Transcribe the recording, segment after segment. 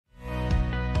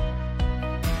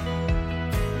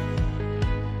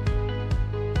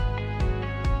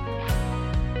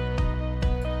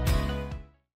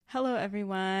Hello,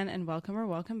 everyone, and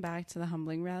welcome back to the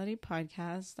Humbling Reality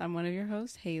Podcast. I'm one of your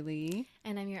hosts, Haley.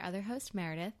 And I'm your other host,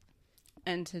 Meredith.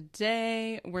 And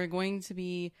today we're going to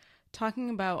be talking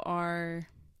about our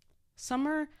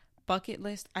summer bucket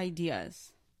list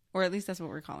ideas. Or at least that's what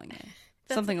we're calling it.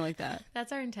 Something like that.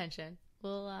 That's our intention.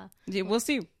 We'll see. Yeah. We'll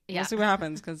see what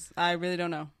happens because I really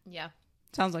don't know. Yeah.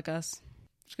 Sounds like us.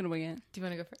 Just going to wing it. Do you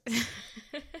want to go first?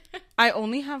 I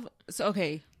only have...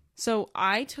 So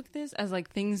I took this as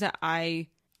like things that I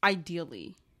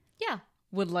ideally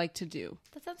would like to do.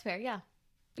 That sounds fair, yeah.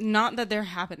 Not that they're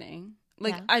happening.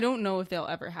 Like, Yeah. I don't know if they'll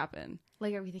ever happen.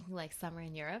 Like, are we thinking like summer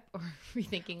in Europe? Or are we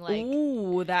thinking like...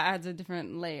 Ooh, that adds a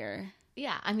different layer.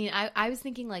 Yeah, I mean, I was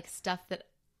thinking like stuff that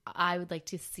I would like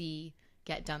to see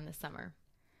get done this summer.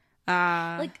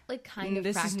 Like kind of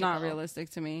This practical. is not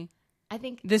realistic to me. I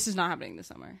think... This is not happening this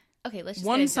summer. Okay, let's just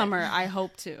One get into summer, it. I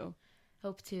hope to.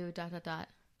 Hope to... ...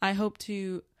 I hope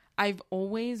to... I've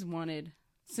always wanted...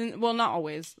 Well, not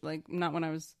always. Like, not when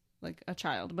I was, like, a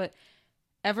child. But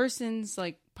ever since,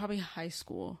 like, probably high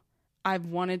school, I've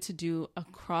wanted to do a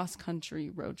cross-country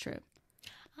road trip.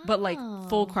 But, like,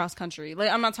 full cross-country.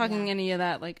 Like, I'm not talking any of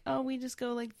that, like, oh, we just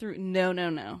go, like, through...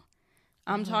 No.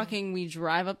 I'm talking we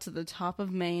drive up to the top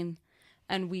of Maine,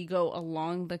 and we go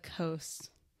along the coast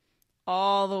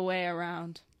all the way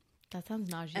around. That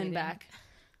sounds nauseating. And back.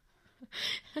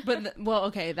 But,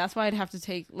 okay, that's why I'd have to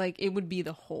take, like, it would be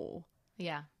the whole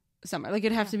summer. Like,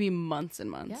 it'd have to be months and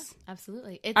months. Yeah,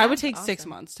 absolutely. I would take 6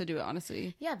 months to do it,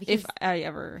 honestly. Yeah, because... If I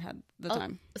ever had the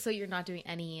time. So you're not doing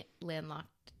any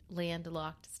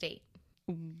landlocked state?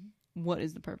 What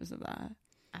is the purpose of that?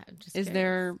 I'm just Is curious.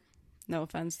 there, no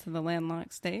offense to the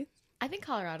landlocked states? I think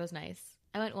Colorado's nice.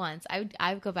 I went once. I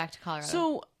would go back to Colorado.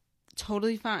 So,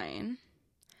 totally fine.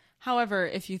 However,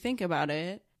 if you think about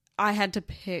it, I had to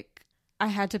pick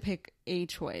a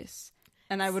choice.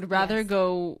 And I would rather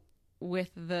go with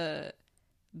the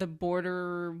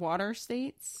border water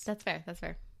states That's fair. That's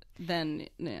fair. than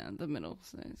the middle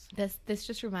states. This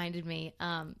just reminded me.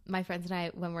 My friends and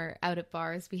I, when we're out at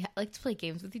bars, we like to play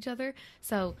games with each other.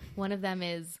 So one of them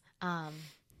is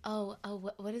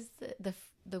what is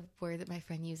the word that my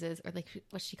friend uses, or like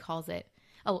what she calls it?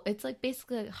 Oh, it's like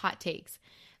basically like hot takes.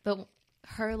 But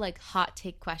her like hot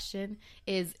take question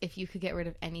is, if you could get rid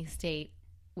of any state,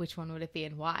 which one would it be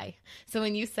and why? So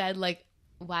when you said like,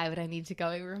 why would I need to go?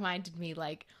 It reminded me,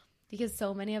 like, because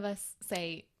so many of us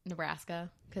say Nebraska,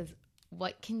 because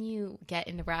what can you get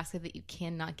in Nebraska that you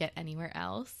cannot get anywhere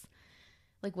else?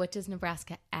 Like, what does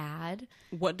Nebraska add?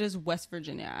 What does West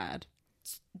Virginia add?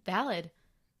 Valid.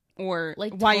 Or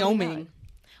Like Wyoming? Totally valid.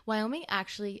 Wyoming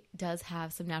actually does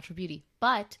have some natural beauty,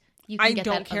 but you can I get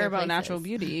don't that care other about places. natural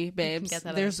beauty, babes. get that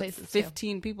other There's places, too.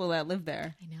 15 people that live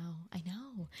there. I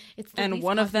know. It's the And least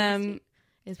one of populous them state.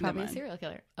 Is probably a Never mind. serial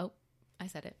killer. Oh, I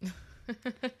said it.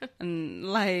 And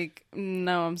like,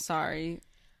 no, I'm sorry.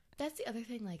 That's the other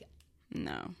thing. Like,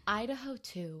 No. Idaho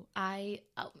too.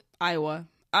 Iowa.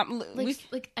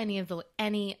 Like any of the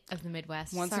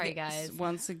Midwest. Sorry, guys.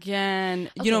 Once again,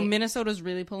 Okay. Minnesota's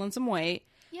really pulling some weight.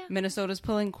 Yeah. Minnesota's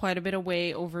pulling quite a bit of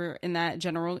weight over in that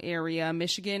general area.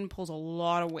 Michigan pulls a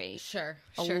lot of weight. Sure.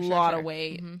 A lot of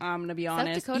weight. Mhm. I'm going to be South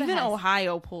honest. Dakota Even has-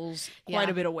 Ohio pulls quite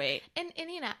Yeah. a bit of weight. And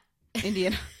Indiana.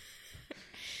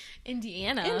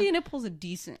 Indiana pulls a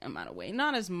decent amount of weight.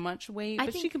 Not as much weight, I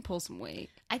but think- she can pull some weight.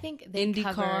 I think they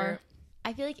IndyCar. cover.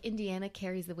 I feel like Indiana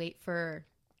carries the weight for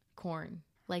corn.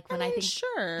 Like when I think,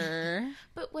 Sure.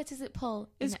 but what does it pull?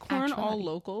 Is in corn all actuality?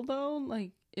 local though?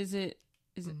 Like, is it?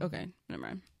 Mhm. Okay, never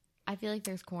mind. I feel like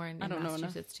there's corn in I don't know enough.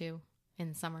 Massachusetts too in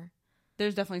the summer.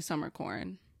 There's definitely summer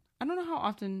corn. I don't know how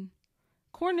often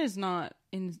corn is not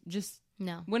in just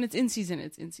No. when it's in season.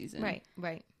 It's in season,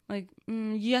 Right. Like,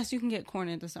 yes, you can get corn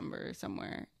in December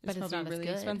somewhere. But it's probably not as really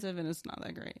good. expensive and it's not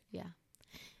that great. Yeah.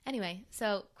 Anyway,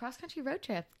 so cross country road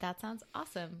trip. That sounds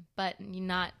awesome, but you're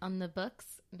not on the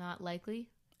books. Not likely.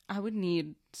 I would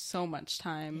need so much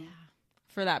time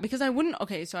for that because I wouldn't.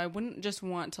 Okay, so I wouldn't just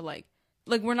want to like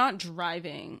we're not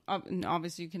driving.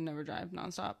 Obviously, you can never drive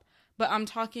nonstop. But I'm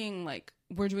talking like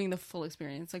we're doing the full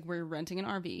experience. Like we're renting an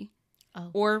RV,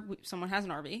 or someone has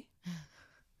an RV.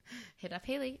 Hit up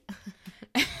Haley.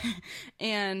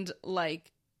 And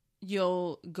like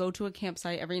you'll go to a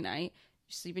campsite every night,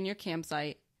 you sleep in your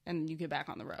campsite, and you get back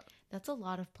on the road. That's a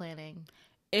lot of planning.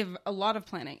 A lot of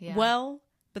planning. Yeah. Well,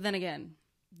 but then again,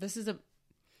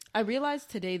 I realized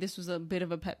today this was a bit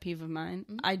of a pet peeve of mine.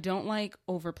 Mm-hmm. I don't like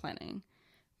over planning.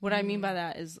 What I mean by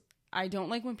that is I don't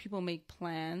like when people make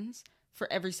plans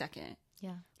for every second.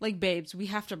 Yeah. Like, babes, we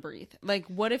have to breathe. Like,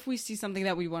 what if we see something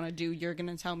that we want to do? You're going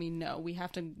to tell me, no, we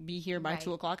have to be here by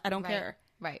 2 o'clock. I don't care.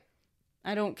 Right.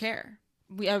 I don't care.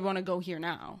 I want to go here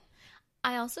now.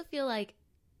 I also feel like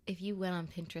if you went on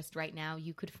Pinterest right now,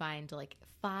 you could find like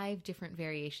 5 different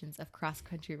variations of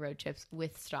cross-country road trips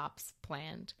with stops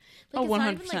planned. Like,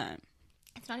 100%.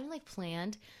 It's not even like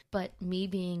planned, but me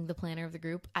being the planner of the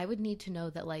group, I would need to know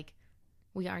that like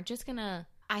we aren't just gonna.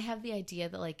 I have the idea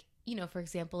that like, you know, for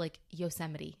example, like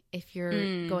Yosemite. If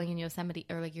you're going in Yosemite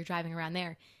or like you're driving around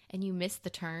there and you miss the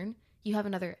turn, you have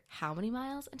another how many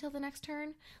miles until the next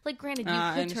turn? Like, granted, you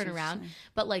could turn around,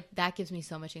 but like that gives me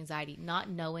so much anxiety, not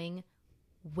knowing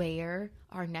where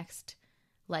our next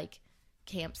like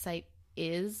campsite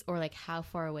is or like how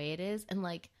far away it is, and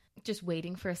like just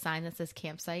waiting for a sign that says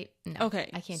campsite. No, Okay,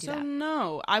 I can't do so that.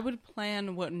 no, I would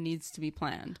plan what needs to be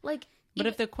planned. Like, but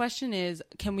if the question is,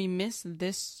 can we miss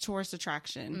this tourist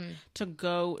attraction to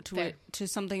go to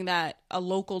something that a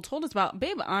local told us about?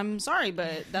 Babe, I'm sorry,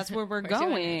 but that's where we're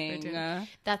going.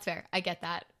 That's fair. I get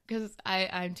that because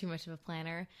I'm too much of a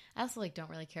planner. I also like don't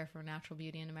really care for natural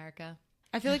beauty in America.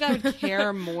 I feel like I would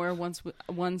care more once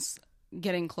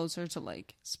getting closer to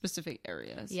like specific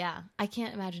areas. Yeah, I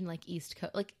can't imagine like East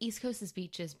Coast. Like East Coast is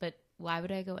beaches, but why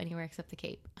would I go anywhere except the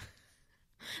Cape?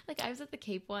 Like I was at the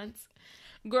Cape once.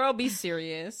 Girl, be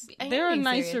serious. There are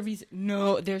nicer beaches.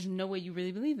 No, there's no way you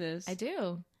really believe this. I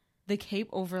do. The Cape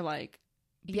over like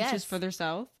beaches further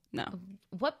south? No.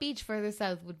 What beach further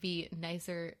south would be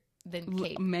nicer than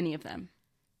Cape? Many of them.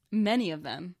 Many of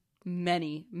them.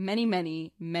 Many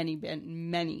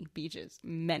beaches.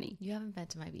 Many. You haven't been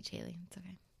to my beach, Haley. It's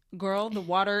okay. Girl, the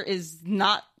water is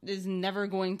never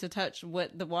going to touch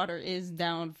what the water is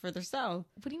down further south.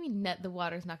 What do you mean the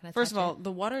water's not going to touch First of all,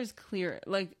 the water is clear.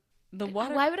 Like the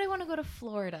water. Why would I want to go to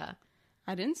Florida?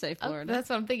 I didn't say Florida. Oh, that's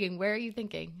what I'm thinking. Where are you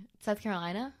thinking? South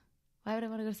Carolina? Why would I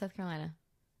want to go to South Carolina?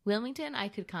 Wilmington, I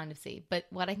could kind of see. But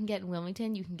what I can get in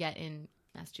Wilmington, you can get in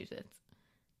Massachusetts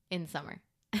in summer.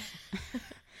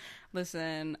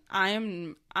 Listen,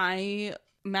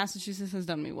 Massachusetts has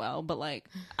done me well, but like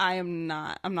I'm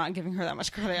not giving her that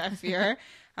much credit. I fear.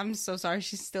 I'm so sorry.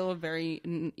 She's still a very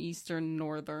eastern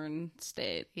northern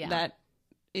state that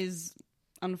is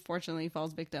unfortunately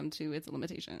falls victim to its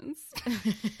limitations.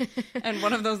 And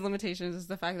one of those limitations is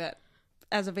the fact that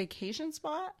as a vacation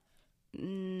spot,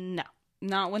 no,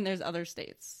 not when there's other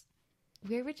states.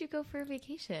 Where would you go for a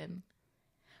vacation?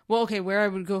 Well, okay, where I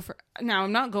would go for now,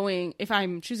 I'm not going if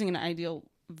I'm choosing an ideal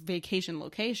vacation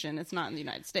location. It's not in the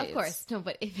United States, of course. No,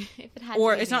 but if it had,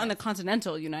 or it's not in the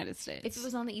continental United States. If it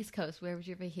was on the East Coast, where would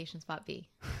your vacation spot be?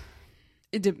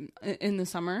 It did in the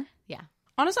summer. Yeah.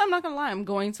 Honestly, I'm not gonna lie. I'm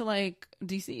going to like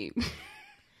DC.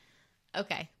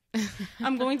 Okay.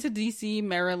 I'm going to DC,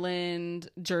 Maryland,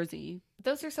 Jersey.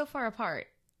 Those are so far apart.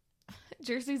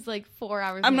 Jersey's like 4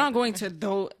 hours. I'm not going to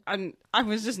though. I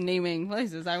was just naming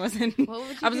places. I wasn't.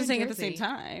 I wasn't saying at the same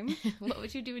time. What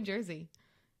would you do in Jersey?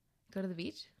 Go to the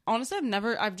beach? Honestly,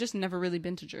 I've just never really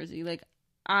been to Jersey. Like,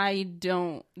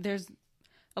 there's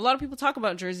a lot of people talk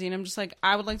about Jersey, and I'm just like,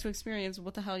 I would like to experience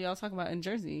what the hell y'all talk about in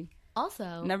Jersey.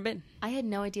 Also, never been. I had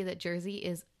no idea that Jersey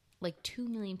is like 2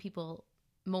 million people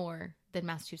more than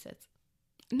Massachusetts.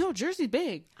 No, Jersey's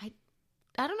big.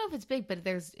 I don't know if it's big, but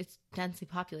it's densely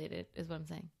populated, is what I'm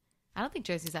saying. I don't think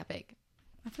Jersey's that big.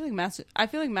 I feel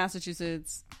like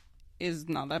Massachusetts is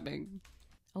not that big.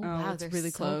 Oh wow, it's they're really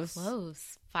so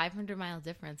close. 500-mile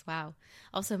difference. Wow.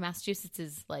 Also, Massachusetts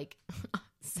is like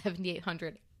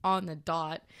 7,800 on the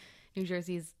dot. New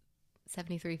Jersey's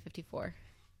 7,354.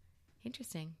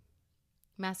 Interesting.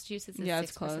 Massachusetts is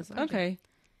it's close. larger. Okay,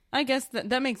 I guess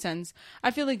that makes sense.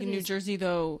 I feel like in New Jersey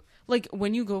though, like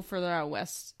when you go further out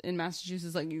west in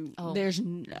Massachusetts, like there's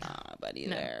nobody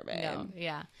there, babe. No,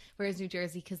 yeah. Whereas New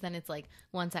Jersey, because then it's like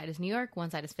one side is New York,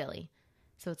 one side is Philly,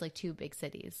 so it's like 2 big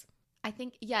cities. I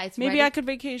think, it's maybe I could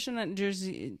vacation at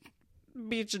Jersey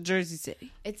Beach, Jersey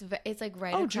City. It's like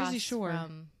right across Jersey Shore.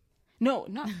 From... No,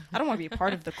 not. I don't want to be a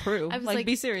part of the crew. I was like,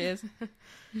 be serious.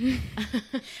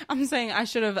 I'm saying I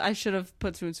should have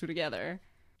put 2 and 2 together.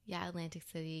 Yeah, Atlantic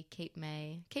City, Cape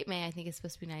May. Cape May, I think, is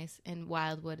supposed to be nice, and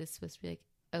Wildwood is supposed to be like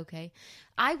okay.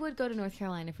 I would go to North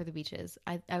Carolina for the beaches.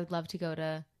 I would love to go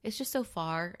to. It's just so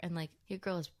far, and like your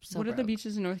girl is so. What are the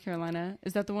beaches in North Carolina?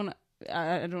 Is that the one?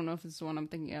 I don't know if it's the one I'm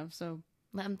thinking of. So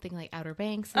I'm thinking like Outer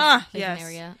Banks. Is yes. An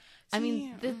area. I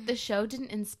mean, the show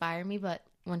didn't inspire me, but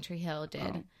One Tree Hill did.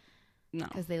 Oh, no,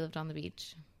 because they lived on the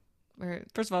beach.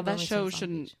 First of all, that show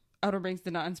shouldn't. Outer Banks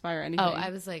did not inspire anything. Oh,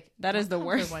 I was like, that is the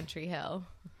worst. One Tree Hill.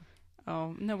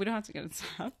 Oh no, we don't have to get into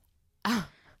that.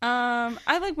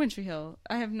 I like One Tree Hill.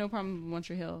 I have no problem with One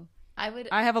Tree Hill.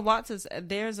 I have a lot to say.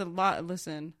 There's a lot.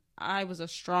 Listen, I was a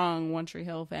strong One Tree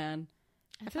Hill fan.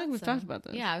 I feel like we've talked about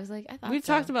this. Yeah, I was like, I thought we've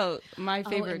talked about my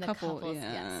favorite couple.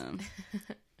 Yeah.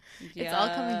 Yes. It's all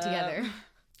coming together.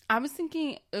 I was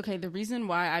thinking, okay, the reason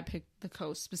why I picked the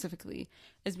coast specifically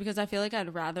is because I feel like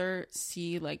I'd rather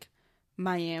see like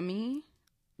Miami,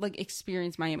 like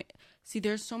experience Miami. See,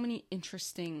 there's so many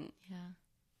interesting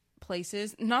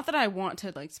places. Not that I want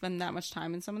to like spend that much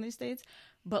time in some of these states,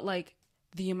 but like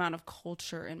the amount of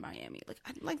culture in Miami. Like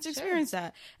I'd like to experience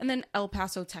that. And then El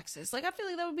Paso, Texas. Like I feel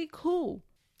like that would be cool.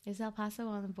 Is El Paso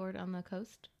on the board on the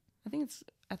coast? I think it's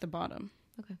at the bottom.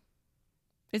 Okay.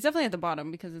 It's definitely at the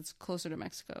bottom because it's closer to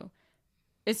Mexico.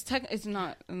 It's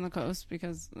not on the coast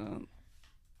because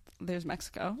there's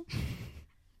Mexico.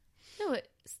 No,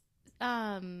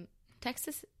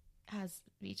 Texas has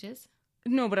beaches.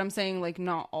 No, but I'm saying like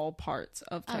not all parts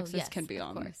of Texas can be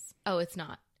on. Of course. Oh, it's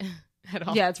not at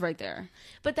all. Yeah, it's right there.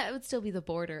 But that would still be the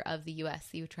border of the U.S.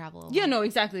 that you would travel along. Yeah, no,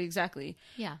 exactly.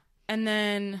 Yeah. And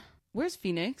then where's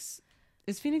Phoenix?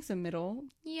 Is Phoenix the middle?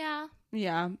 Yeah.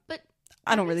 Yeah. But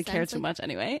I don't really care too much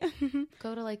anyway.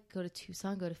 go to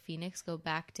Tucson, go to Phoenix, go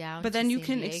back down. But then you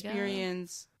can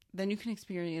experience.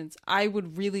 I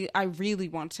really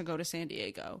want to go to San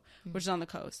Diego, which is on the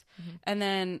coast. Mm-hmm. And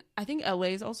then I think LA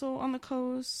is also on the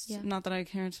coast. Yeah. Not that I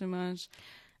care too much.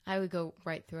 I would go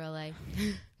right through LA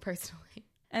personally.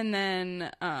 And then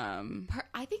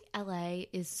I think LA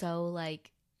is so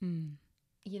like,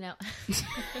 you know,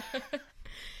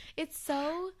 it's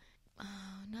so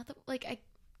not that like I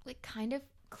like kind of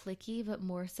cliquey, but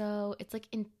more so it's like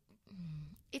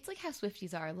it's like how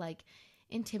Swifties are, like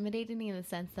intimidating in the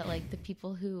sense that like the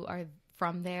people who are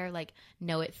from there like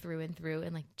know it through and through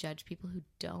and like judge people who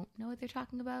don't know what they're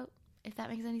talking about, if that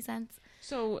makes any sense.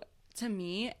 So to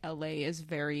me, LA is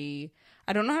very,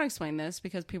 I don't know how to explain this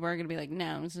because people are going to be like,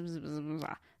 no,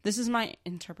 this is my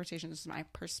interpretation. This is my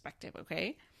perspective.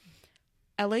 Okay.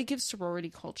 LA gives sorority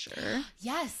culture.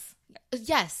 Yes.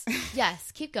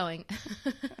 Keep going.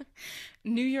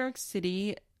 New York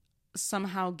City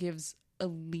somehow gives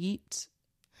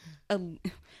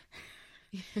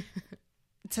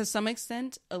to some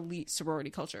extent, elite sorority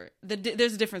culture.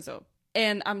 There's a difference though.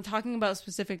 And I'm talking about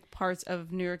specific parts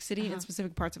of New York City and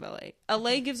specific parts of LA.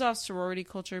 LA gives off sorority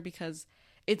culture because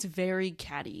it's very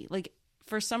catty. Like,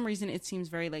 for some reason, it seems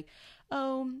very like,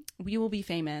 oh, we will be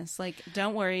famous. Like,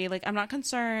 don't worry. Like, I'm not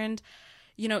concerned.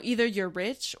 You know, either you're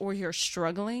rich or you're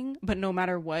struggling, but no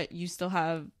matter what, you still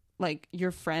have, like,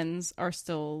 your friends are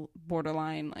still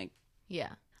borderline, like.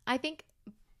 Yeah. I think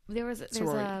there's a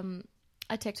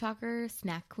TikToker,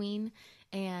 Snack Queen,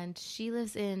 and she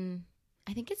lives in,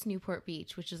 I think it's Newport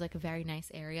Beach, which is like a very nice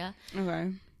area.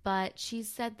 Okay. But she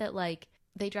said that like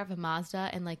they drive a Mazda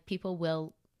and like people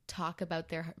will talk about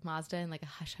their Mazda in like a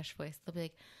hush hush voice. They'll be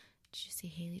like, "Did you see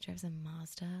Haley drives a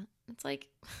Mazda?" It's like,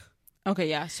 okay,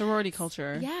 yeah, sorority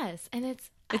culture. Yes, and it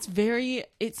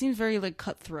seems very like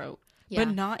cutthroat, but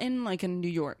not in like a New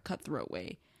York cutthroat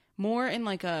way. More in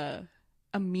like a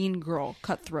mean girl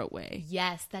cutthroat way.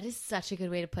 Yes, that is such a good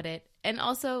way to put it. And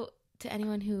also, to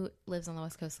anyone who lives on the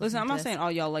West Coast, listen, I'm not saying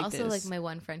all y'all like this. Also, like my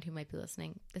one friend who might be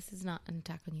listening, this is not an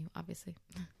attack on you, obviously.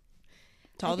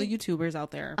 To all the YouTubers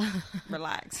out there,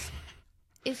 relax.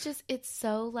 It's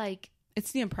so like...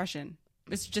 It's the impression.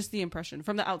 It's just the impression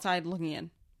from the outside looking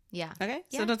in. Yeah. Okay?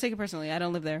 So don't take it personally. I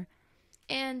don't live there.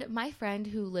 And my friend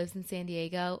who lives in San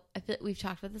Diego, I feel like we've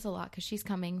talked about this a lot because she's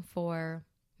coming for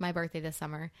my birthday this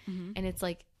summer. Mm-hmm. And it's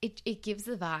like, it gives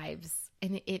the vibes.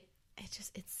 And I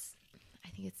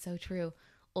think it's so true.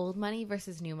 Old money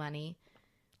versus new money.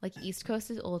 Like East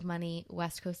Coast is old money,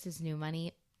 West Coast is new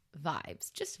money.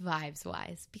 Vibes, just vibes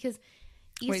wise. Because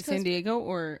East Coast, San Diego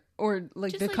or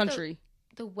like the country,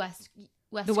 the West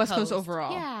Coast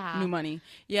overall. Yeah, new money.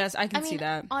 Yes, I mean, see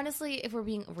that. Honestly, if we're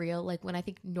being real, like when I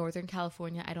think Northern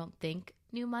California, I don't think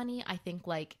new money. I think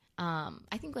like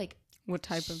what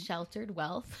type of sheltered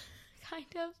wealth, kind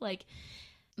of like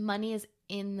money is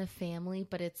in the family,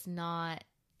 but it's not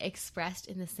expressed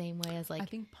in the same way as like I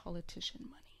think politician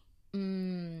money.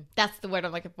 That's the word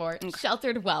I'm looking for. Okay.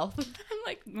 Sheltered wealth. I'm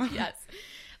like, yes.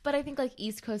 But I think like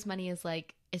East Coast money is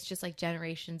like, it's just like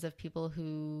generations of people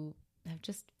who have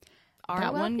just are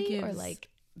that wealthy one gives or like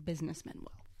businessmen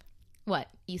wealth. What?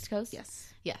 East Coast?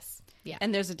 Yes. Yeah.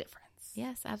 And there's a difference.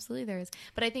 Yes, absolutely there is.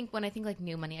 But I think when I think like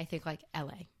new money, I think like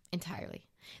LA entirely.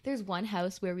 There's one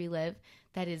house where we live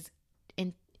that is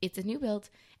it's a new build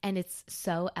and it's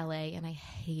so LA and I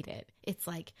hate it. It's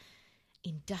like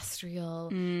industrial,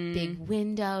 big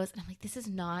windows. And I'm like, this is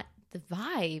not the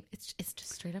vibe. It's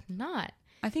just straight up not.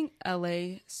 I think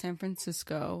LA, San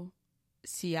Francisco,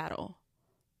 Seattle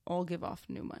all give off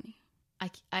new money. I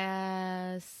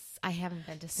haven't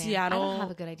been to Seattle. I don't have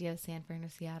a good idea of San Fran or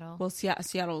Seattle. Well,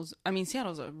 Seattle's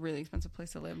a really expensive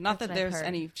place to live. Not that there's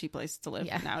any cheap place to live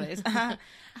nowadays.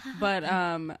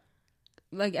 But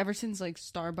like ever since like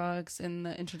Starbucks and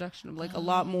the introduction of like a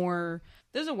lot more,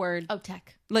 there's a word, Oh,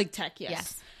 tech. like tech.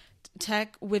 Yes.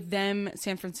 Tech with them.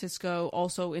 San Francisco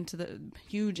also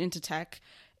huge into tech.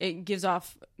 It gives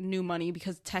off new money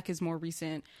because tech is more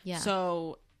recent. Yeah.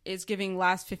 So it's giving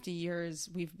last 50 years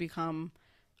we've become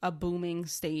a booming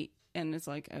state, and it's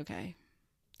like, okay,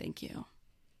 thank you.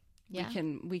 Yeah.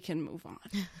 We can move on.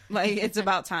 Like, it's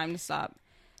about time to stop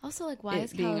Also, like, why it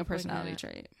is being a California, personality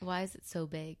trait. why is it so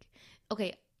big?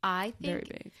 Okay, I think Very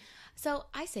big. so.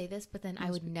 I say this, but then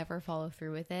I would never follow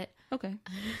through with it. Okay.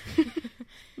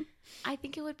 I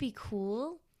think it would be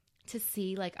cool to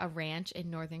see like a ranch in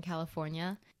Northern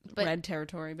California. But Red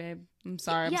territory, babe. I'm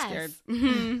sorry. I'm Yes. scared.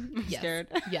 I'm Yes. scared.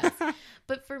 Yes.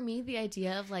 But for me, the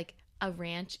idea of like a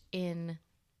ranch in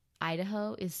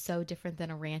Idaho is so different than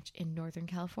a ranch in Northern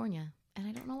California. And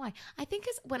I don't know why. I think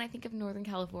when I think of Northern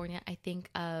California, I think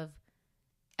of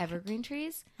evergreen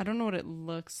trees. I don't know what it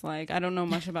looks like. I don't know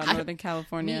much about Northern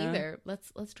California. Me either.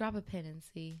 Let's drop a pin and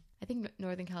see. I think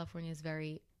Northern California is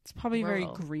very, It's probably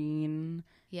rural. very green.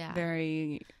 yeah.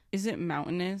 Very. Is it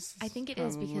mountainous? I think it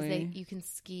is because Probably. you can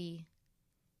ski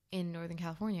in Northern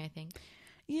California, I think.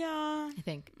 Yeah. I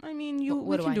think. I mean, What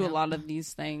we do can I do a know? lot of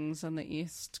these things on the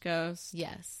East Coast.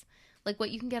 Yes. Like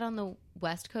what you can get on the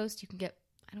West Coast, you can get,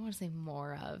 I don't want to say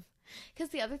more of. Because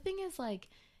the other thing is like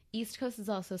East Coast is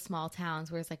also small towns,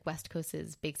 whereas like West Coast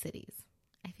is big cities.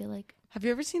 I feel like. Have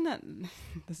you ever seen that?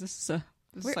 This is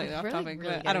We're slightly off really, topic,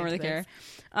 really but I don't really getting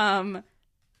care.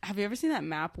 Have you ever seen that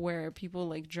map where people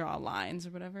like draw lines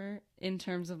or whatever in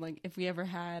terms of like if we ever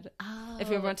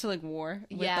went to like war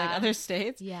with like Yeah. other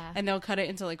states, Yeah. and they'll cut it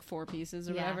into like 4 pieces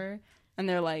or Yeah. whatever, and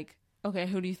they're like, okay,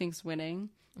 who do you think's winning?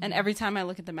 Mm-hmm. And every time I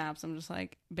look at the maps, I'm just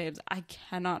like, babes, I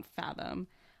cannot fathom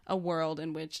a world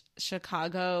in which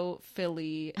Chicago,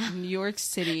 Philly, New York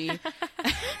City,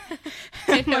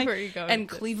 I know like, where you're going and with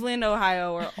this. Cleveland,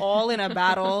 Ohio are all in a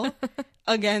battle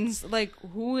against like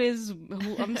who.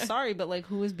 I'm sorry, but like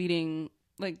who is beating?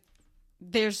 Like,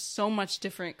 there's so much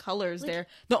different colors there.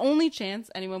 The only chance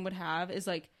anyone would have is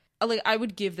like I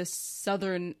would give the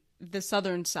southern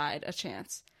side a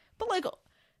chance, but like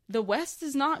the West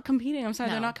is not competing. I'm sorry,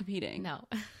 No. they're not competing. No.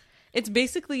 It's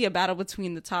basically a battle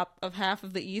between the top of half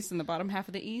of the East and the bottom half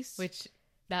of the East, Which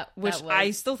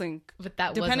I still think, but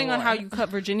that depending was a on how war. you cut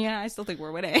Virginia, I still think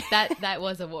we're winning. that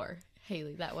was a war,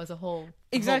 Haley. That was a whole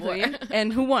Exactly. whole war.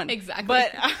 And who won? Exactly.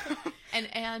 But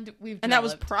and we've and that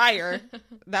was developed- prior.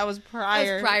 That was that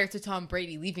prior. was prior to Tom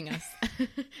Brady leaving us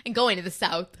and going to the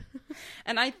South.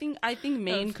 And I think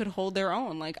Maine could hold their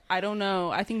own. Like, I don't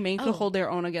know. I think Maine could Oh. hold their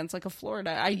own against like a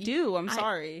Florida. I do. I'm I-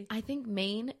 sorry. I think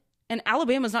Maine. And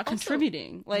Alabama's not Also-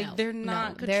 contributing. Like, No, they're no.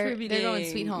 not They're contributing. going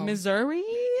sweet home. Missouri,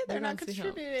 They're they're not going sweet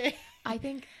home. contributing. I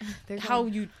think they're How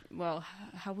going-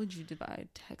 how would you divide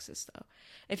Texas though?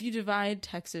 If you divide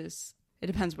Texas, it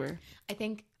depends where. I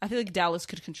think I feel like Dallas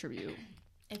could contribute.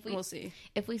 if we We'll see.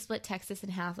 if we split Texas in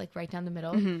half, like right down the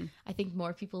middle, Mm-hmm. I think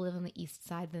more people live on the east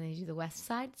side than they do the west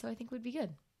side. So I think we'd be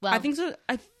good. Well, I think so.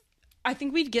 I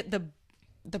think we'd get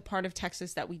the part of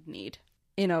Texas that we'd need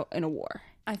in a war.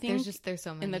 I think there's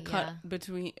so many in the cut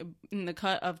yeah. in the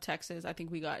cut of Texas, I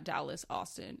think we got Dallas,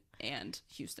 Austin, and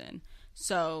Houston.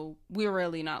 So we're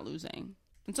really not losing,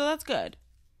 and so that's good.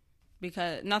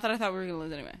 Because not that I thought we were gonna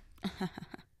lose anyway.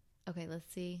 Okay,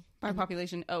 let's see. By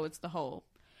population, it's the whole.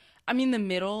 I mean, the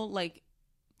middle, like.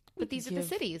 But these are the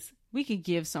cities. We could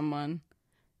give someone.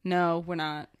 No, we're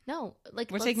not. No, like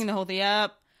We're let's- taking the whole thing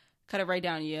up. Cut it right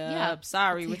down. Yep. Yeah.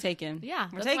 Sorry, we're taking. Yeah,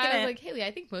 we're that's taking why I was it. like, Haley,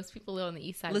 I think most people live on the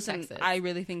east side Listen, of Texas. I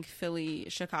really think Philly,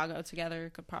 Chicago together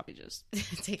could probably just.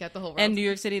 take out the whole. And route. New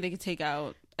York City, they could take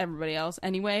out everybody else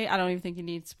anyway. I don't even think you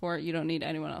need support. You don't need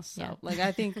anyone else. So, Yeah. like,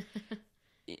 I think.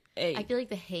 Hey, I feel like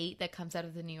the hate that comes out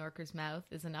of the New Yorker's mouth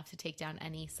is enough to take down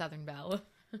any Southern belle.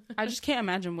 I just can't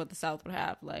imagine what the South would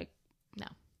have. Like, No,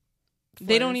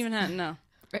 they don't Slurs. even have no.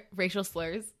 Racial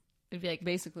slurs. It'd be like,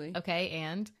 Basically, okay,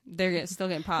 and still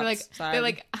getting pops. they're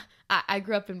like, I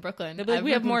grew up in Brooklyn. They'll be like, I've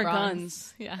we have lived in more the Bronx."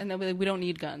 guns. Yeah, And they'll be like, we don't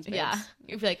need guns. Babes. yeah.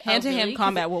 You'd be like, Hand to "Oh, hand really? 'Cause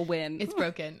combat will win. It's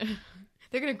broken.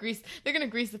 They're gonna grease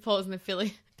the poles, and the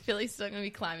Philly's still gonna be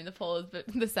climbing the poles, but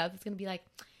the South is gonna be like,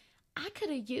 I could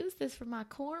have used this for my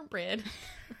cornbread.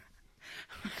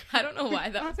 I don't know why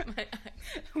that was my.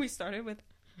 We started with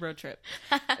road trip.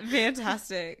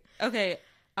 Fantastic. Okay.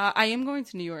 I am going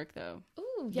to New York though.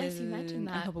 Ooh, yes, you mentioned in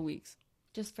a that. couple weeks.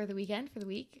 Just for the weekend, for the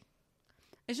week.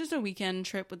 It's just a weekend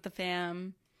trip with the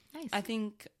fam. Nice. I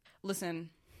think, listen,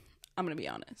 I'm going to be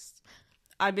honest.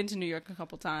 I've been to New York a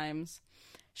couple times.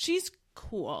 She's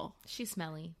cool. She's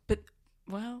smelly. But,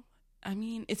 well, I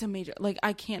mean, it's a major, like,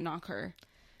 I can't knock her.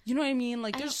 You know what I mean?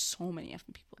 Like, there's so many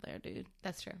effing people there, dude.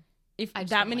 That's true. if I just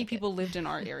that don't many like it. people lived in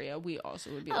our area, we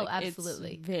also would be Oh, like,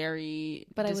 absolutely. it's very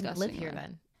But I wouldn't live disgusting here there.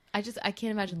 then. I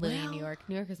can't imagine living in New Well, York.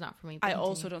 New York is not for me. But I continue.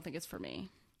 also don't think it's for me.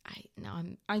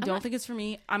 I'm don't not- think it's for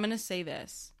me. I'm gonna say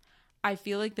this. I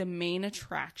feel like the main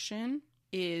attraction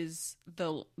is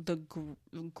the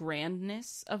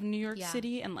grandness of New York Yeah.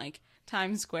 City and like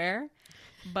Times Square,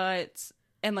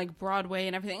 and like Broadway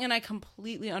and everything. And I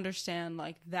completely understand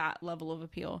like that level of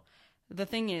appeal. The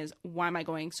thing is, why am I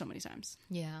going so many times?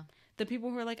 Yeah. The people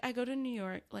who are like, I go to New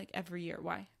York like every year.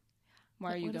 Why?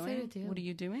 Why are you What is there going? to do? What are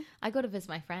you doing? I go to visit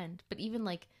my friend, but even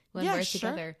like when Yeah, we're sure.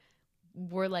 together,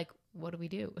 we're like, what do we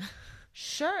do?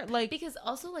 Sure, like Because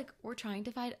also like we're trying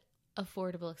to find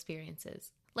affordable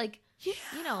experiences. Like, yeah,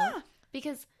 you know,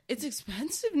 because it's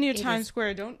expensive near It Times is. Square.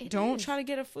 It Don't is. try to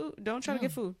get a food. Don't try to No.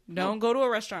 get food. No. Don't go to a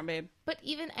restaurant, babe. but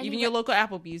even Even your local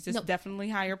Applebee's is No. definitely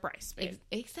higher price, babe.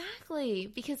 Exactly,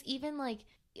 because even like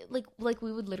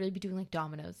we would literally be doing like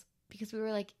Domino's because we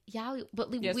were like, yeah, we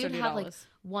Yes, would have like $30.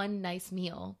 one nice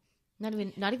meal, not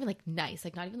even like nice,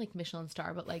 like not even like Michelin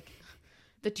star, but like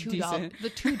the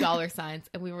 $2 signs,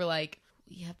 and we were like,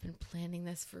 we have been planning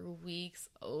this for weeks.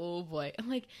 Oh boy, I'm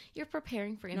like, you're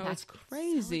preparing for No, impact. it's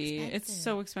crazy. It's expensive.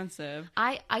 so expensive.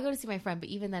 I go to see my friend, but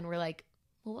even then we're like,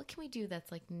 well, what can we do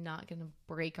that's like not gonna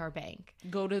break our bank?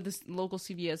 Go to this local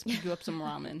CVS, pick you up some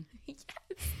ramen. Yes,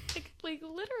 like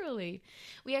literally.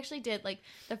 We actually did like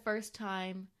the first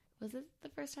time. Was it the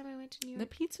first time I went to New The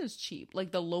York? pizza's cheap,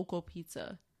 like the local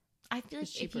pizza. I feel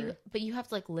it's like if you, cheaper. but you have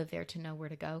to like live there to know where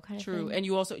to go, kind of True, thing. and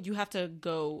you have to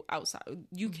go outside.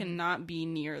 You cannot be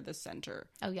near the center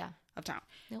Oh yeah, of town.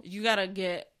 Nope. You gotta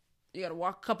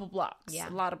walk a couple blocks. Yeah.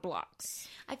 A lot of blocks.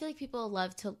 I feel like people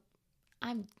love to.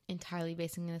 I'm entirely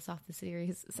basing this off the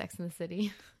series Sex and the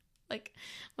City. Like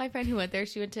my friend who went there,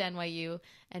 she went to NYU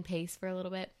and Pace for a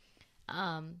little bit.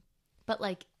 But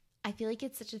like I feel like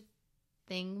it's such a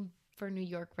thing for New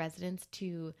York residents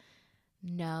to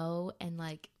know, and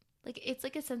like it's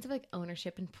like a sense of like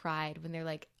ownership and pride when they're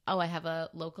like, oh, I have a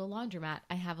local laundromat,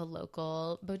 I have a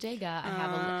local bodega, I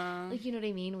have a like, you know what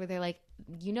I mean, where they're like,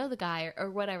 you know, the guy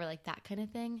or whatever, like that kind of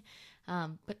thing.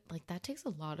 But like that takes a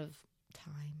lot of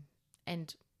time,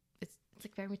 and it's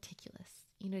like very meticulous,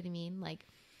 you know what I mean, like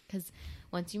because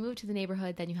once you move to the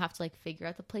neighborhood, then you have to like figure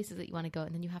out the places that you want to go,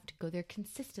 and then you have to go there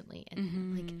consistently,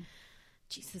 and like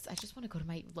Jesus, I just want to go to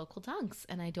my local Dunks,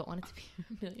 and I don't want it to be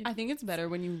a million. I think it's better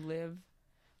when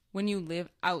you live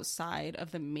outside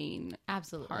of the main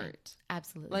Absolutely. part.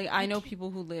 Absolutely. Like I know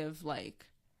people who live like,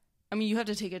 I mean, you have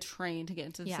to take a train to get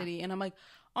into the Yeah. city, and I'm like,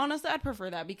 honestly, I'd prefer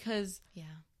that because Yeah.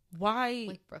 why?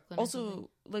 Like Brooklyn. Or something. Also,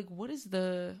 like, what is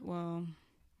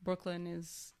Brooklyn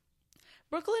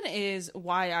is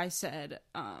why I said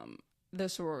the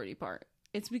sorority part.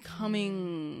 It's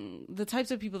becoming the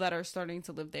types of people that are starting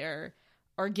to live there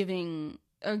are giving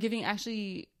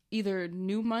actually either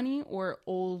new money or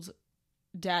old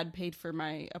dad paid for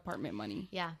my apartment money.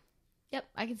 Yeah. Yep.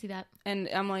 I can see that. And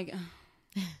I'm like,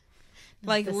 Not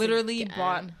like this literally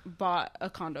again. bought a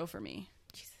condo for me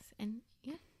Jesus. And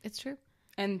yeah, it's true.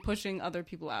 and pushing other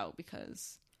people out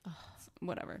because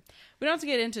whatever. We don't have to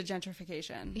get into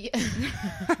gentrification.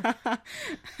 Yeah.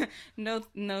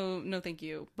 No, thank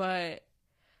you. But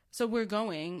so we're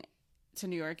going to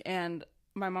New York, and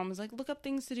my mom was like, look up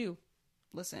things to do.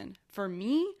 Listen, for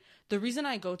me, the reason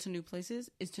I go to new places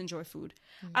is to enjoy food.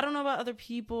 I don't know about other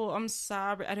people. I'm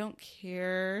sorry. I don't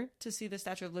care to see the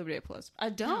Statue of Liberty up close. I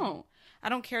don't. I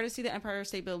don't care to see the Empire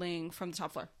State Building from the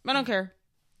top floor. I don't care.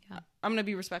 Yeah. I'm going to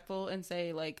be respectful and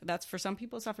say, like, that's for some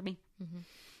people. It's not for me.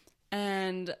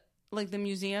 And, like, the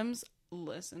museums,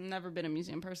 listen, never been a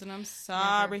museum person. I'm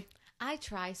sorry. I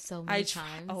try so many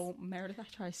times. Oh, Meredith, I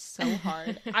try so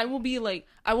hard. I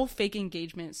will fake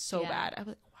engagement so Yeah. bad. I'll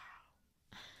be like,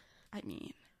 wow. I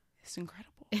mean, it's incredible.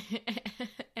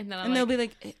 And then I'm And they'll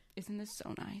like, be like, isn't this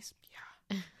so nice?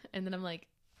 Yeah. and then I'm like,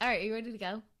 all right, are you ready to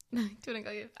go? Do you want to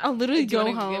go get? I'll literally Do you go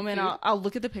wanna get home and food? I'll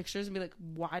look at the pictures and be like,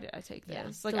 why did I take Yeah,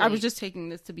 this? Like, delete. I was just taking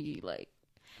this to be, like,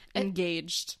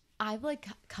 engaged. I've like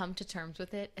come to terms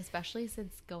with it, especially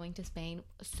since going to Spain.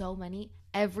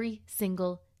 Every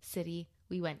single city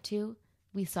we went to,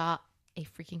 we saw a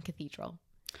freaking cathedral.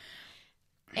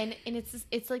 And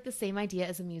it's like the same idea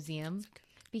as a museum,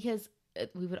 because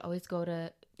we would always go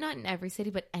to, not in every city,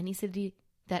 but any city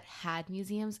that had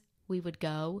museums, we would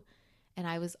go. And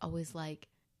I was always like,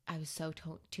 I was so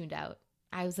tuned out.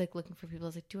 I was like looking for people. I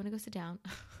was like, do you want to go sit down?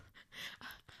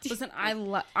 Listen,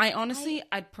 I honestly,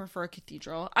 I'd prefer a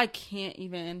cathedral. I can't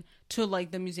even to,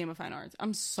 like, the Museum of Fine Arts.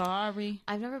 I'm sorry.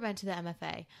 I've never been to the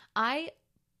MFA. I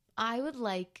would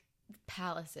like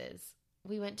palaces.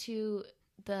 We went to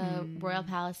the Royal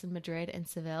Palace in Madrid and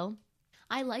Seville.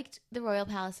 I liked the Royal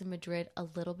Palace in Madrid a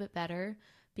little bit better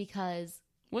because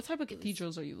What type of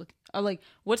cathedrals are you looking? Like,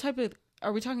 what type of?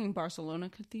 Are we talking Barcelona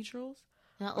cathedrals?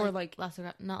 not Or like,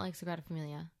 not like Sagrada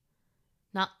Familia,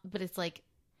 but it's like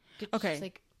Okay. just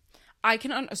like I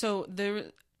can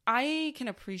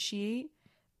appreciate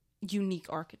unique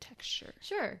architecture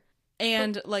sure.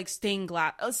 and like stained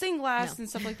glass No. and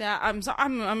stuff like that. I'm not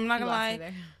You gonna lost me lie,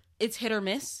 there. it's hit or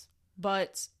miss.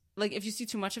 But like if you see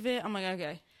too much of it, I'm like,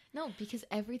 okay. No, because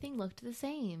everything looked the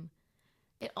same.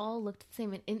 It all looked the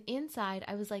same. And inside,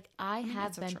 I was like, I mean, have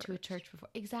it's a been to a church. church before.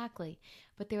 Exactly.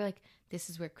 But they were like, this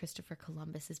is where Christopher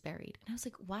Columbus is buried. And I was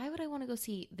like, why would I want to go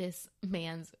see this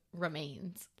man's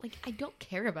remains? Like, I don't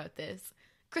care about this.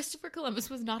 Christopher Columbus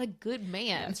was not a good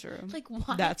man. That's true. Like,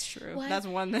 why? That's true. Why? That's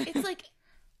one thing. It's like,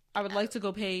 I would like to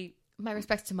go pay my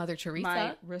respects to Mother Teresa.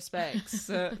 my respects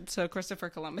to Christopher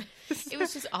Columbus. It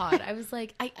was just odd. I was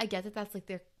like, I get that that's like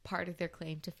their part of their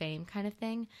claim to fame kind of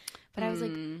thing. But I was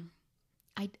like,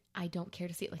 I don't care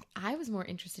to see it. Like, I was more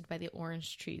interested by the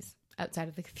orange trees outside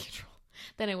of the cathedral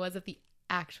than I was at the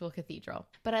actual cathedral.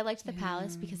 But I liked the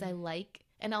palace because I like,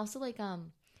 and also like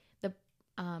the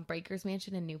Breakers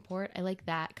Mansion in Newport. I like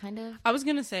that kind of I was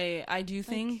gonna say I do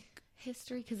think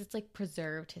history because it's like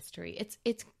preserved history.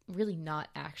 It's really not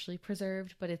actually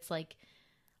preserved, but it's like,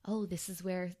 oh, this is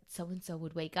where so and so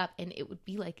would wake up, and it would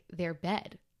be like their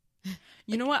bed.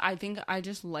 you know what, I think I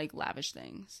just like lavish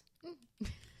things.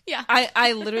 Yeah,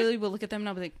 I literally will look at them and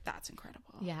I'll be like, that's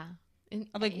incredible. yeah. And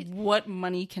I'm like, what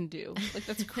money can do. Like,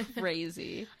 that's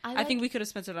crazy. I think we could have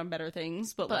spent it on better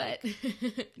things, but like,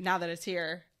 now that it's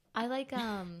here. I like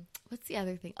what's the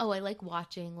other thing? Oh, I like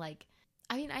watching like,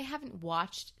 I mean, I haven't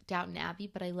watched Downton Abbey,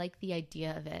 but I like the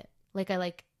idea of it. Like, I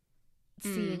like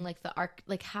seeing like the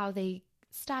like how they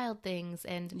styled things,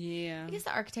 and Yeah. I guess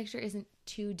the architecture isn't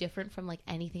too different from like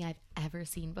anything I've ever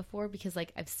seen before because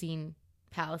like I've seen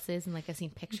palaces and like I've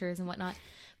seen pictures and whatnot,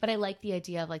 but I like the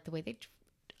idea of like the way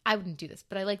I wouldn't do this,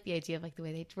 but I like the idea of like the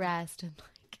way they dressed and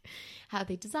like how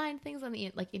they designed things on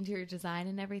the like interior design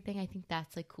and everything. I think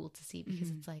that's like cool to see because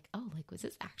it's like, oh, like was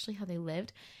this actually how they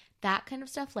lived? That kind of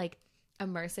stuff, like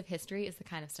immersive history, is the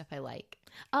kind of stuff I like.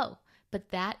 Oh,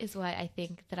 but that is why I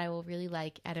think that I will really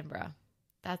like Edinburgh.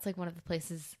 That's like one of the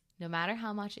places, no matter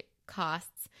how much it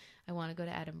costs, I want to go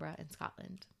to Edinburgh in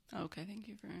Scotland. Okay, thank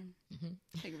you for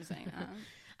saying that.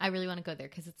 I really want to go there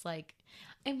because it's like,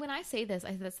 and when I say this,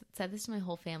 I said this to my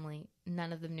whole family.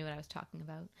 None of them knew what I was talking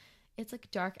about. It's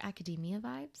like dark academia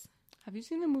vibes. Have you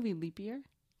seen the movie Leap Year?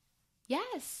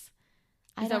 Yes.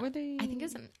 Is that where they? I think it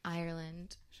was in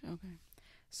Ireland. Okay.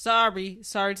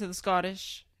 Sorry to the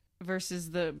Scottish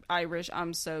versus the Irish.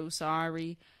 I'm so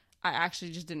sorry. I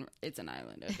actually just didn't. It's an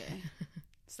island. Okay.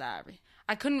 Sorry.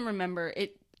 I couldn't remember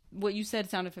it. What you said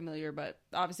sounded familiar, but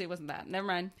obviously it wasn't that. Never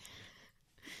mind.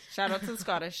 Shout out to the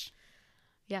Scottish.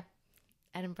 Yeah.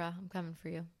 Edinburgh, I'm coming for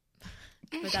you.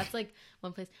 But that's like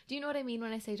one place. Do you know what I mean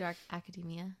when I say dark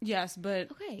academia? Yes,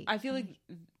 but Okay. I feel like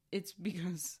it's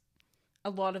because a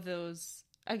lot of those,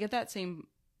 I get that same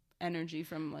energy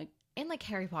from like And like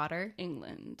Harry Potter.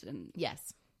 England and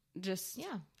Yes. just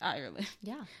Yeah. Ireland.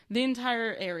 Yeah. The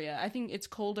entire area. I think it's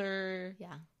colder.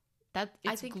 Yeah. That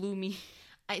It's I think gloomy.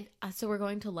 so we're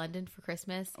going to London for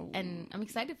Christmas, and I'm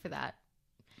excited for that,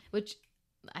 which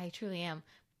I truly am.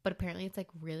 But apparently it's like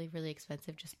really, really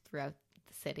expensive just throughout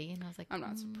the city. And I was like, I'm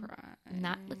not surprised.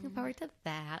 not looking forward to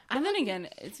that. And then again,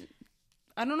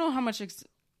 I don't know how much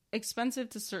expensive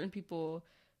to certain people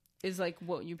is like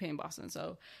what you pay in Boston.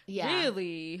 So Yeah.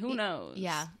 really, who knows?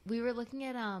 Yeah. We were looking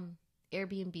at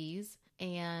Airbnbs,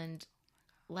 and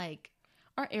like,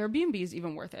 Are Airbnbs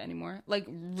even worth it anymore? Like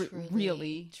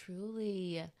really?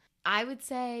 Truly. I would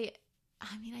say,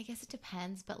 I mean, I guess it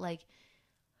depends, but like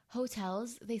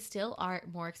hotels, they still are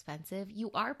more expensive.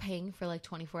 You are paying for like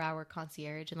 24-hour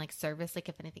concierge and like service, like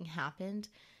if anything happened.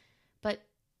 But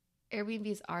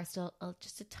Airbnbs are still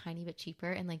just a tiny bit cheaper,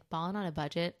 and like balling on a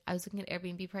budget. I was looking at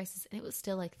Airbnb prices and it was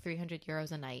still like 300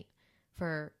 euros a night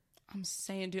for. I'm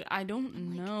saying, dude, I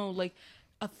don't know. Like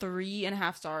a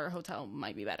 3.5-star hotel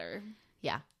might be better.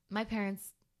 Yeah. My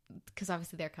parents, because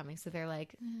obviously they're coming, so they're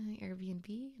like, Airbnb?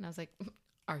 And I was like,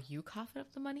 are you coughing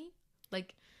up the money?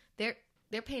 Like, they're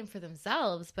paying for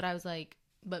themselves, but I was like,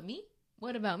 but me?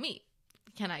 What about me?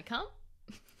 Can I come?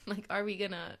 Like, are we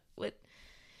gonna, what?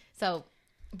 So,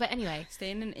 but anyway.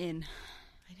 Stay in an inn.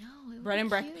 I know. Bread and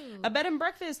breakfast. A bed and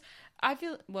breakfast. I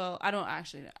feel, well, I don't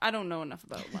know enough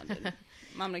about London.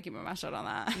 I'm going to keep my mouth shut on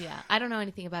that. Yeah. I don't know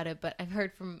anything about it, but I've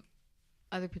heard from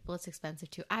other people it's expensive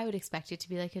too. I would expect it to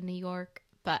be like in New York,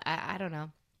 but I don't know.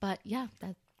 But yeah,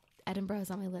 that Edinburgh is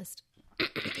on my list.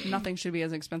 Nothing should be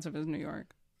as expensive as New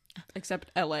York, except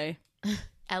LA.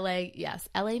 LA, yes.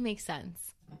 LA makes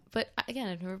sense. But again,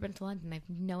 I've never been to London. I have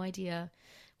no idea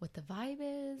what the vibe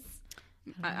is.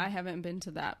 I haven't been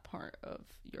to that part of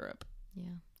Europe. Yeah.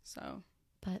 So,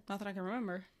 but not that I can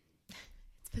remember.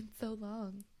 It's been so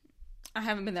long. I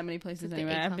haven't been that many places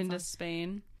anyway. I've been to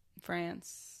Spain,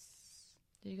 France.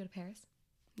 Did you go to Paris?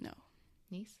 No.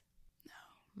 Nice?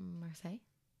 No. Marseille?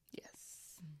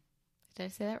 Yes. Did I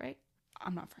say that right?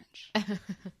 I'm not French.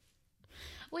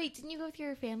 Wait, didn't you go with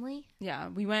your family? Yeah,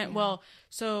 we went. Yeah. Well,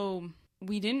 so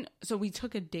we didn't. So we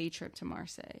took a day trip to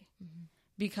Marseille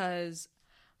because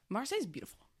Marseille's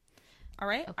beautiful. All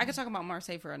right. Okay. I could talk about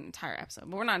Marseille for an entire episode,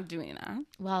 but we're not doing that.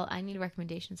 Well, I need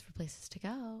recommendations for places to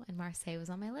go, and Marseille was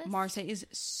on my list. Marseille is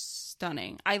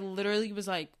stunning. I literally was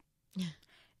like,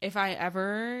 if I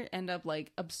ever end up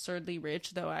like absurdly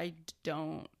rich, though I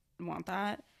don't want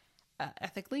that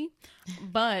ethically,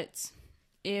 but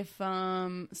if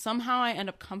somehow I end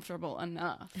up comfortable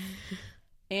enough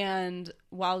and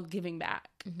while giving back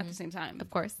at the same time,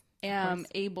 of course, am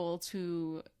able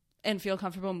to and feel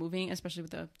comfortable moving, especially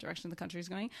with the direction the country is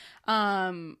going.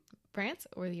 France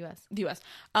or the U.S.? The U.S.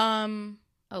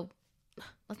 Oh,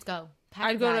 let's go.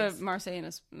 I'd go to Marseille in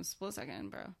a split second,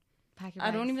 bro. Pack your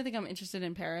bags. I don't even think I'm interested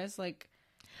in Paris. Like,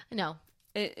 no,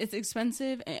 it's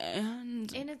expensive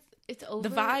and it's over.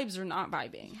 The vibes are not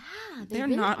vibing. Yeah, they're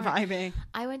really not vibing.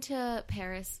 I went to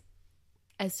Paris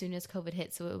as soon as COVID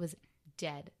hit, so it was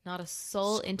dead. Not a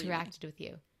soul interacted with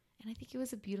you. And I think it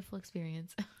was a beautiful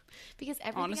experience because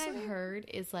everything I've heard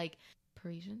is like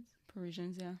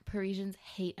Parisians, yeah. Parisians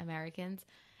hate Americans,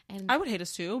 and I would hate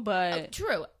us too. But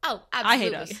true. Oh, absolutely. I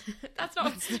hate us.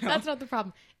 That's not the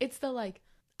problem. It's the like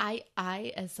I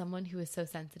as someone who is so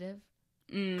sensitive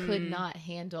could not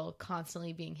handle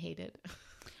constantly being hated.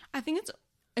 I think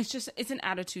it's an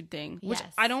attitude thing, which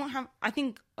yes. I don't have. I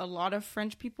think a lot of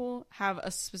French people have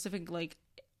a specific like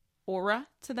aura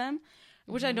to them.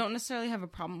 Which I don't necessarily have a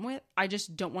problem with. I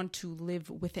just don't want to live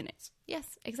within it.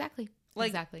 Yes, exactly. Like,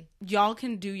 exactly. Y'all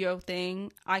can do your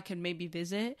thing. I can maybe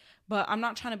visit, but I'm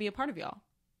not trying to be a part of y'all.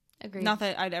 Agreed. Not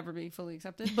that I'd ever be fully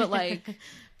accepted, but like...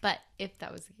 but if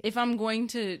that was the case. If I'm going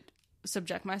to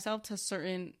subject myself to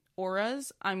certain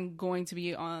auras, I'm going to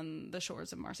be on the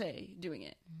shores of Marseille doing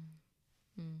it.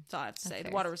 That's all I have to say.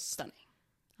 The water was stunning.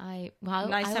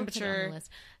 Nice temperature.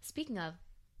 Speaking of,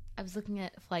 I was looking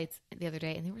at flights the other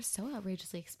day, and they were so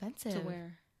outrageously expensive. To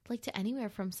where? Like to anywhere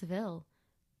from Seville.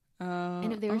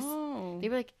 And they were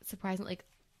like surprisingly like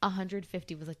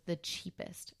 150 was like the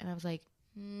cheapest, and I was like,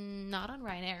 not on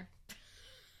Ryanair,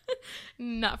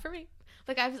 not for me.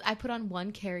 Like I put on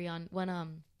one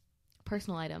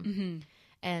personal item,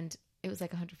 and it was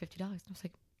like $150. I was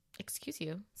like, excuse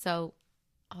you. So,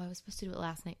 I was supposed to do it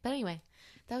last night, but anyway,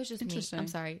 that was just me. I'm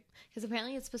sorry, because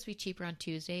apparently it's supposed to be cheaper on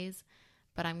Tuesdays.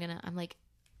 But I'm like,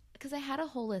 because I had a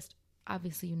whole list.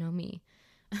 Obviously, you know me.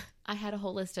 I had a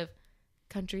whole list of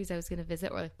countries I was going to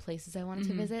visit or like places I wanted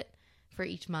to visit for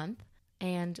each month.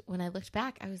 And when I looked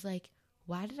back, I was like,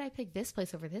 why did I pick this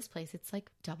place over this place? It's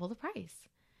like double the price.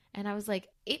 And I was like,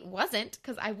 it wasn't,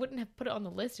 because I wouldn't have put it on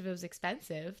the list if it was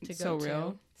expensive to go to.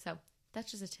 Real. So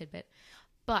that's just a tidbit.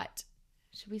 But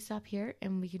should we stop here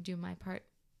and we can do my part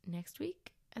next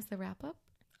week as the wrap up?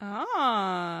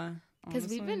 Because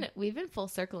we've been full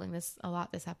circling this a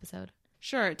lot this episode.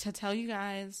 Sure, to tell you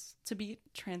guys to be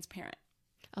transparent.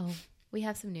 Oh, we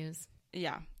have some news.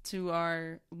 Yeah, to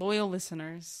our loyal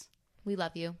listeners. We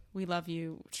love you. We love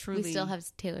you, truly. We still have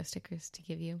Taylor stickers to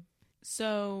give you.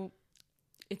 So,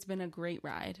 it's been a great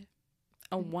ride.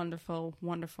 A wonderful,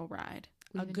 wonderful ride.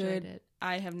 We've enjoyed it.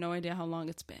 I have no idea how long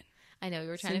it's been. I know, we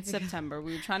were trying Since September.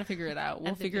 We were trying to figure it out.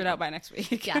 We'll figure it out by next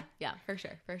week. Yeah, for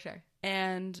sure.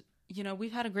 And... you know,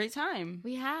 we've had a great time.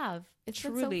 We have. It's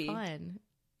truly been so fun.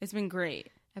 It's been great.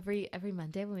 Every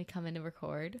Monday when we come in to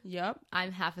record. Yep.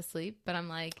 I'm half asleep, but I'm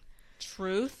like...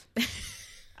 Truth.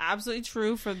 Absolutely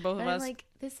true for both of us. I'm like,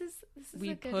 this is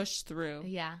we pushed through.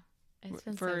 Yeah. It's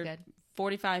been so good.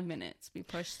 45 minutes we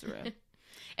pushed through.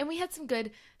 And we had some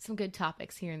good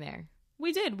topics here and there.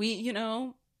 We did.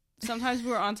 Sometimes we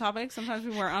were on topic. Sometimes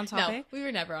we weren't on topic. No, we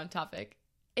were never on topic.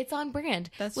 It's on brand.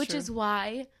 Which true. Is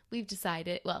why we've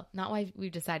decided, well, not why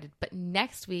we've decided, but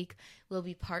next week will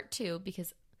be part 2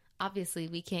 because obviously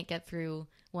we can't get through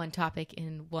one topic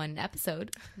in one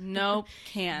episode. Nope,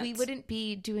 can't. We wouldn't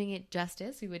be doing it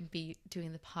justice. We wouldn't be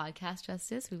doing the podcast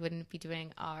justice. We wouldn't be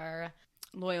doing our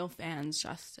loyal fans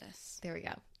justice. There we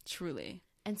go. Truly.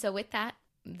 And so with that,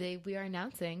 we are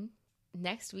announcing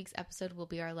next week's episode will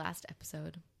be our last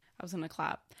episode. I was going to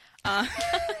clap.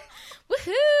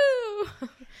 Woohoo!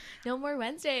 No more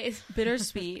Wednesdays.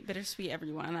 Bittersweet,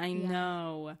 everyone. I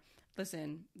know.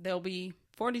 listen, there'll be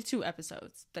 42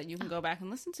 episodes that you can go back and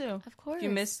listen to. Of course. If you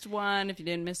missed one, if you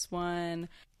didn't miss one,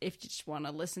 if you just want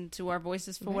to listen to our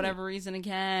voices for whatever reason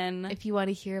again. If you want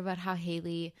to hear about how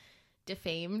Haley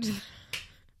defamed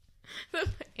the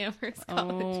Amherst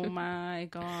College. Oh my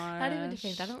gosh. Not even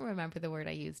defamed. I don't remember the word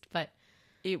I used, but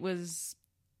it was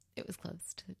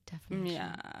close to defamation.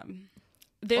 Yeah.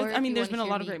 There's been a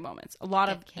lot of great moments. A lot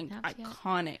of kidnapped yet?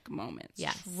 iconic moments.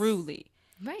 Yes. Truly.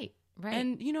 Right.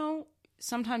 And,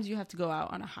 sometimes you have to go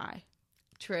out on a high.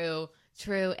 True.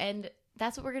 And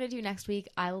that's what we're going to do next week.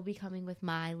 I will be coming with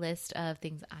my list of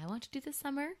things I want to do this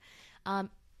summer.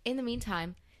 In the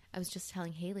meantime, I was just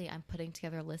telling Haley I'm putting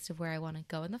together a list of where I want to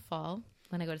go in the fall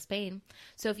when I go to Spain.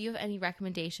 So if you have any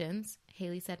recommendations,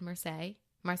 Haley said Marseille.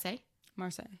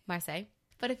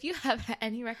 But if you have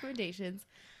any recommendations,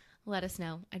 let us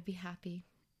know. I'd be happy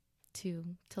to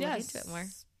look into it more.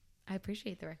 I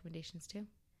appreciate the recommendations too.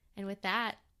 And with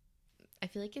that, I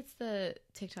feel like it's the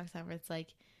TikTok sound where it's like,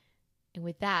 and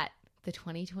with that, the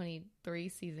 2023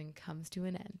 season comes to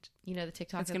an end. The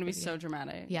TikTok. It's going to be so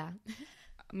dramatic. Yeah.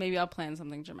 Maybe I'll plan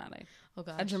something dramatic. Oh,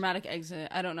 gosh. A dramatic exit.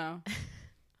 I don't know.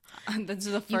 This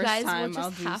is the first time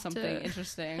I'll do something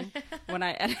interesting when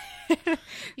I edit.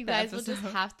 You guys will just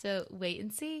have to wait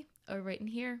and see or wait and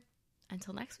hear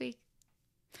until next week.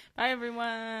 Bye,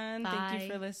 everyone. Bye. Thank you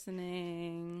for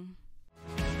listening.